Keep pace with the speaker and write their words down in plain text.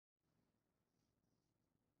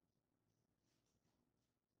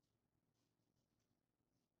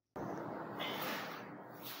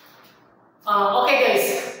Okay guys,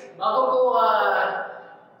 bago ko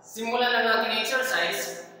simulan ang ating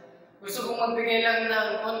exercise, gusto kong magbigay lang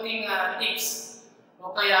ng konting tips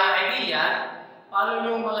o kaya idea paano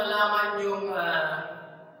nyo malalaman yung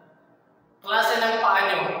klase ng paa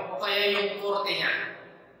nyo o kaya yung korte niya.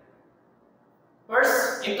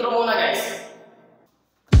 First, intro muna guys.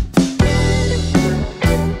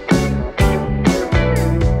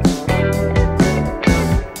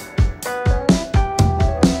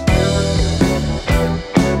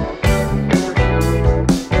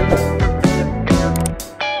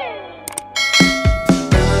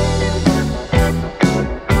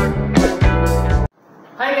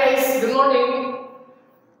 Hi guys, good morning.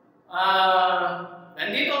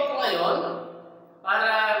 Nandito ako ngayon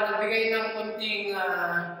para magbigay ng konting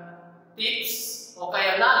tips o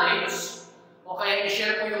kaya knowledge o kaya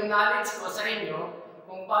i-share ko yung knowledge ko sa inyo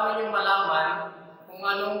kung paano nyo malaman kung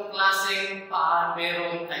anong klaseng paa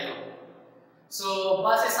meron kayo. So,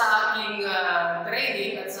 base sa aking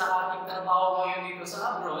training at sa aking trabaho ngayon dito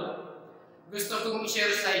sa abroad, gusto kong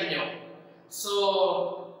i-share sa inyo. So,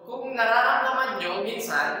 kung nararamdaman nyo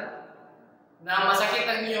minsan na masakit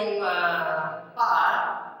ang iyong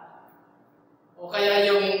paa o kaya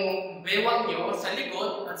yung bewang nyo sa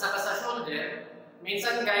likod at saka sa shoulder,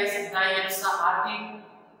 minsan guys dahil sa ating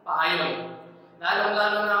paa yun.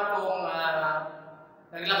 Lalong-lalo na kung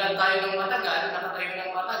naglakad tayo ng matagal, nakatayo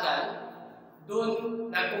ng matagal, dun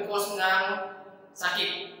nagkukos ng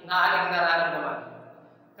sakit na ating nararamdaman.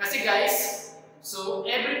 Kasi guys, so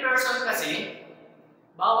every person kasi,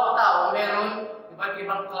 bawat tao meron iba't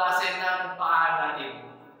ibang klase ng paa natin.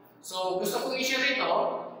 So, gusto kong i-share ito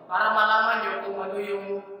para malaman nyo kung ano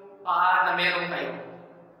yung paa na meron kayo.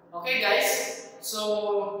 Okay guys? So,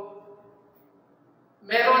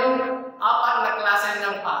 meron apat na klase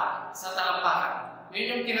ng paa sa talampakan.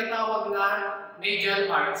 Yun yung tinatawag na medial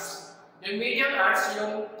arch. Yung medial arch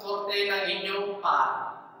yung korte ng inyong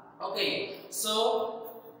paa. Okay. So,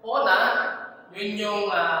 una, yun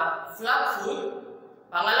yung flat foot.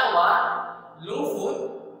 Pangalawa, low foot.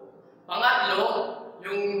 Pangatlo,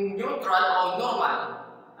 yung neutral o normal.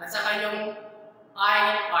 At saka yung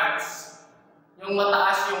eye arch. Yung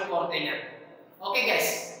mataas yung korte niya. Okay guys.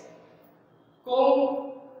 Kung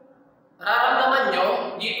nararamdaman nyo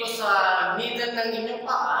dito sa middle ng inyong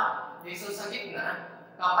paa, dito sa gitna,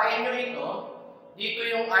 kapain nyo ito, dito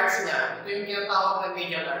yung arch niya. Ito yung tinatawag na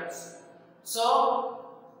medial arch. So,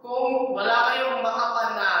 kung wala kayong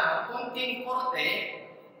makapan na kunting korte,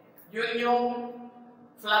 yun yung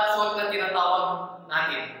flat foot na tinatawag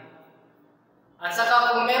natin. At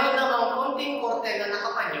saka kung meron namang konting korte na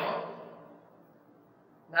nakapanyo,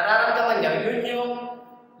 nararamdaman niya, yun yung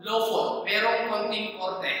low foot, merong konting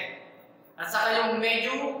korte. At saka yung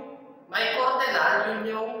medyo may korte na, yun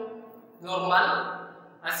yung normal.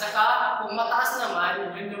 At saka kung mataas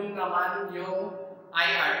naman, yun yung naman yung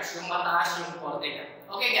eye arch, yung mataas yung korte niya.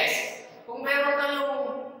 Okay guys, kung meron kayong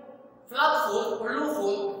flat foot or low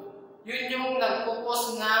foot, yun yung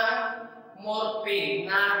nagkukos ng more pain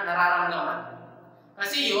na nararamdaman.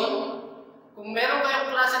 Kasi yun, kung meron kayong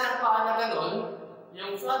klase ng paa na ganun,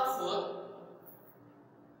 yung flat foot,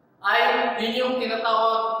 ay yun yung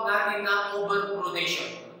tinatawag natin na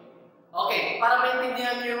overpronation. Okay, para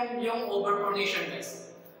maintindihan yung overpronation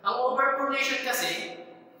guys. Ang overpronation kasi,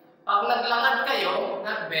 pag naglakad kayo,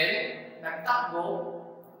 nag-bend, nagtakbo,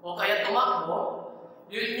 o kaya tumakbo,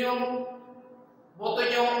 yun yung buto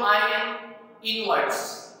nyo ay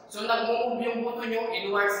inwards. So, nag-move yung buto nyo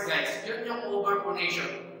inwards, guys. Yun yung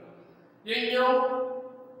overpronation. Yun yung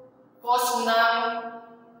cause ng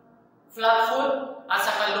flat foot at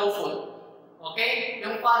saka low foot. Okay?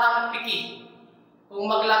 Yung parang piki.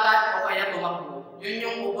 Kung maglakad o kaya tumakbo. Yun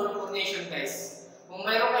yung overpronation, guys. Kung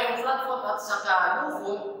mayroon kayong flat foot at saka low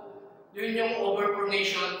foot, yun yung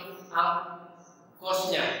overpronation ang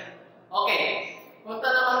cause niya. Okay.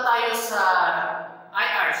 Punta naman tayo sa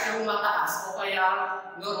eye arch, yung mataas o kaya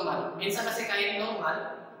normal. Minsan kasi kahit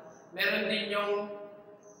normal, meron din yung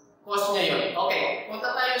cause niya yun. Okay,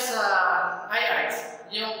 punta tayo sa eye arch.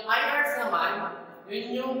 Yung eye arch naman, yun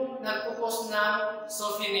yung nagpo-cause ng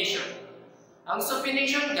supination. Ang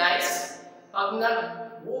supination guys, pag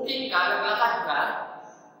nag-walking ka, naglakad ka,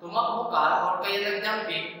 tumakbo ka, or kaya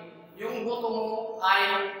nag-jumping, yung buto mo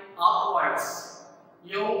ay upwards.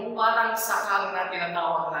 Yung parang sakang na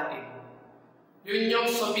tinatawag natin. Yun yung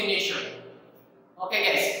supination. Okay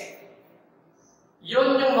guys.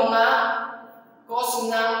 Yun yung mga cause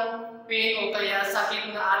ng pain o kaya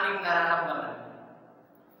sakit na ating nararamdaman.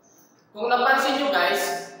 Kung napansin nyo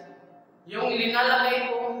guys, yung linalagay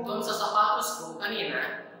ko doon sa sapatos ko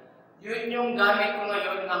kanina, yun yung gamit ko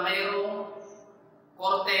ngayon na mayroong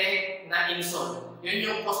korte na insole. Yun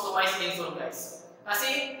yung customized insole, guys.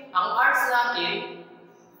 Kasi ang arts natin,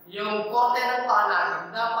 yung korte ng paa natin,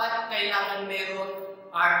 dapat kailangan meron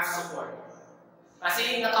arch support.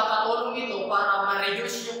 Kasi nakakatulong ito para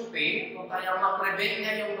ma-reduce yung pain o kaya ma-prevent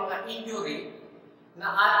niya yung mga injury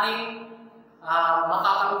na ating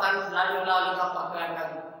makakamtan lalo-lalo kapag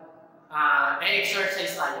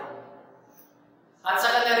nag-exercise tayo. At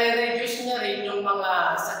saka nare-reduce niya rin yung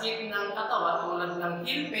mga sakit ng katawan tulad ng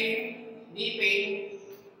heel pain, knee pain,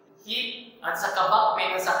 hip, at saka back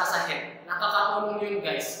pain at saka sa head. Nakakatulong yun,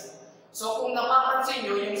 guys. So kung napapansin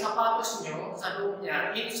nyo, yung sapatos nyo sa loob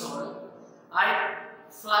niya, insole, ay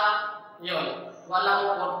flat yun,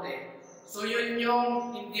 walang korte. So yun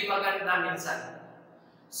yung hindi maganda minsan.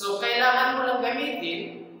 So kailangan mo lang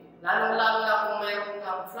gamitin, lalong-lalo na kung mayroon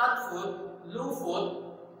kang flat foot, low foot,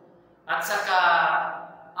 at saka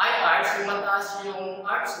eye arch, yung mataas yung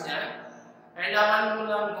arch niya, kailangan mo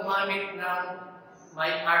lang gumamit ng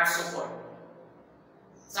may arch support.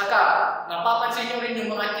 Saka, napapansin nyo rin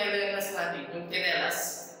yung mga tsinelas natin, yung tsinelas.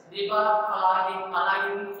 Di ba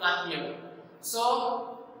palaging flat yun? So,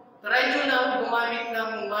 try nyo lang gumamit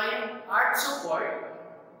ng may arch support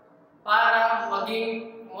para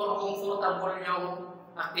maging more comfortable yung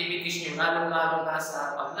activities nyo, lalong-lalo na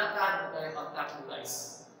sa paglakad o kaya pagtakbo,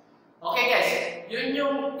 guys. Okay, guys, yun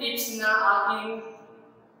yung tips na aking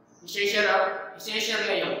i-share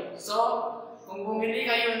ngayon. So, kung bumili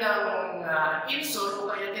kayo ng insole o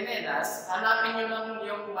kaya tsinelas, hanapin nyo lang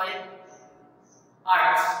yung may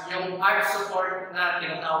arch, yung arch support na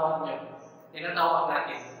tinatawag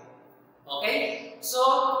natin. Okay? So,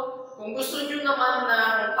 kung gusto nyo naman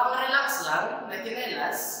na pang-relax lang na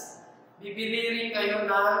tsinelas, bibili rin kayo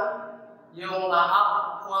ng yung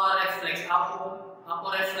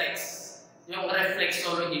Aqua Reflex, yung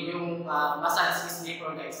reflexology, yung massage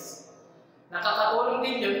sleeper, guys. Nakakatulong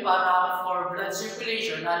din yun para for blood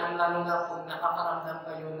circulation, lalong-lalo na kung nakakaramdam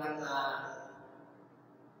kayo ng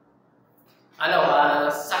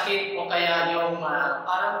sakit o kaya yung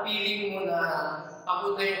parang feeling mo na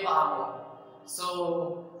pagod na yung paa mo. So,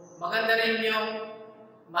 maganda rin yung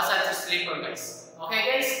massage sleeper, guys. Okay,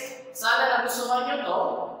 guys? Sana nagustuhan nyo to.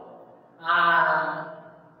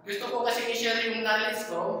 Gusto ko kasi i-share yung knowledge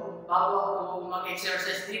ko bago ako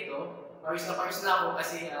mag-exercise dito. Pawis na ako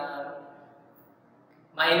kasi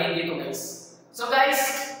mainit dito, guys. So guys,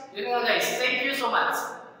 yun nga, guys. Thank you so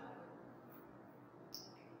much.